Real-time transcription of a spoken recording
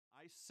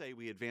say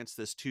we advance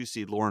this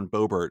 2-seed Lauren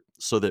Boebert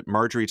so that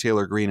Marjorie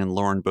Taylor Greene and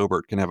Lauren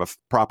Boebert can have a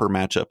proper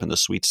matchup in the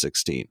Sweet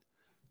 16.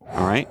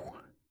 All right?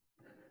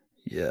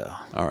 Yeah.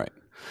 All right.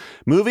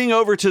 Moving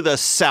over to the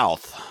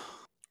South,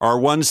 our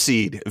 1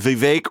 seed,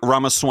 Vivek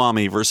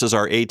Ramaswamy versus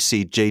our 8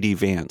 seed, J.D.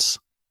 Vance.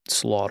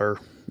 Slaughter.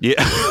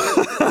 Yeah.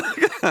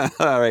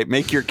 All right.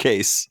 Make your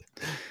case.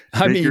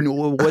 I mean,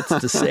 what's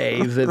to say?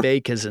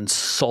 Vivek has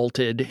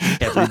insulted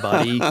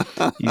everybody.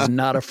 He's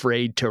not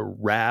afraid to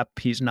rap.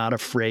 He's not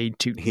afraid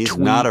to He's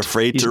tweet. not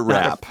afraid to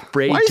rap.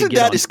 Why isn't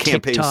that his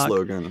campaign TikTok.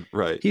 slogan?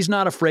 Right. He's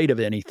not afraid of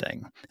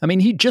anything. I mean,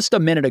 he just a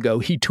minute ago,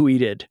 he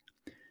tweeted,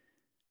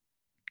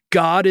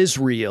 God is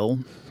real.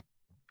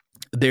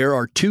 There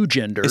are 2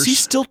 genders. Is he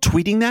still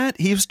tweeting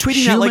that? He was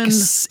tweeting that like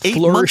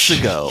 8 months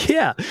ago.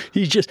 Yeah.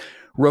 He's just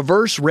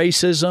reverse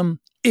racism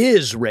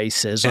is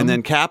racism. And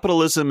then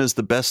capitalism is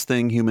the best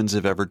thing humans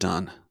have ever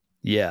done.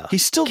 Yeah.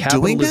 He's still doing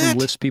Capitalism that?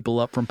 lifts people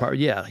up from power.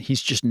 Yeah.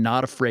 He's just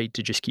not afraid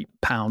to just keep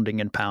pounding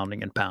and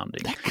pounding and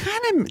pounding.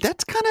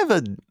 That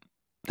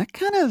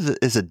kind of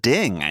is a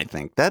ding, I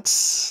think.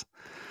 That's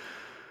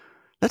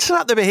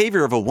not the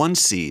behavior of a 1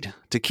 seed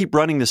to keep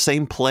running the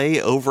same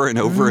play over and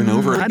over and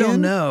over again. I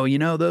don't know. You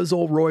know, those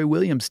old Roy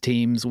Williams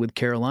teams with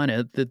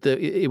Carolina,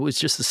 it was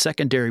just a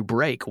secondary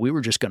break. We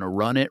were just going to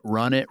run it.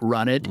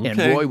 Okay. And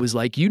Roy was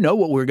like, you know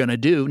what we're going to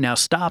do. Now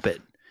stop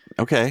it.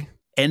 Okay.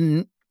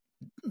 And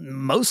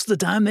most of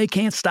the time they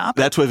can't stop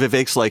it. That's what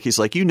Vivek's like. He's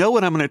like, you know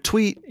what I'm going to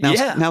tweet.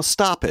 Now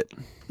stop it.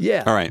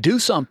 Yeah. All right. Do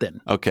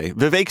something. Okay.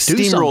 Vivek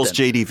steamrolls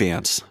J.D.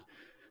 Vance.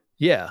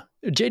 Yeah.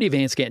 J.D.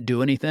 Vance can't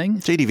do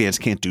anything. J.D. Vance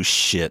can't do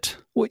shit.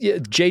 Well, yeah,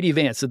 J.D.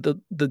 Vance,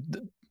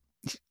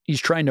 he's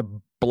trying to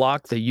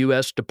block the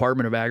U.S.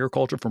 Department of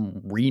Agriculture from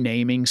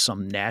renaming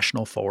some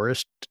national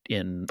forest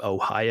in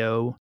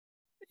Ohio.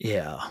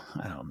 Yeah,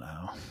 I don't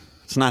know.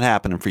 It's not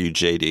happening for you,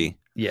 J.D.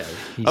 Yeah.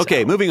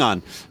 Okay, moving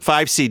on.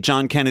 5 seed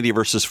John Kennedy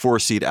versus 4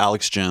 seed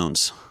Alex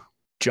Jones.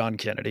 John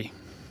Kennedy.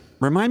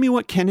 Remind me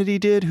what Kennedy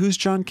did. Who's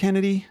John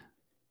Kennedy?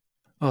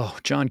 Oh,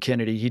 John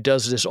Kennedy, he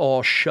does this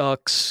all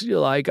shucks,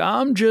 like,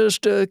 I'm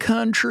just a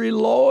country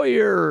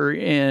lawyer.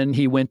 And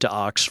he went to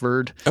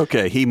Oxford.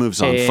 Okay, he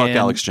moves on. Fuck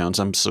Alex Jones.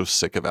 I'm so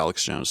sick of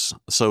Alex Jones.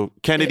 So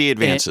Kennedy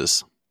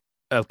advances.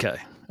 Okay,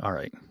 all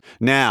right.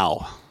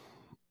 Now,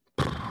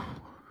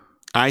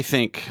 I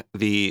think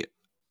the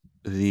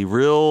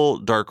real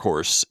dark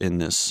horse in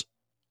this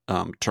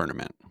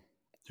tournament,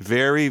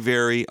 very,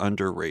 very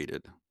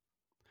underrated,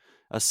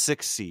 a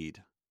 6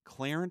 seed,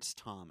 Clarence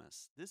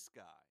Thomas. This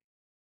guy.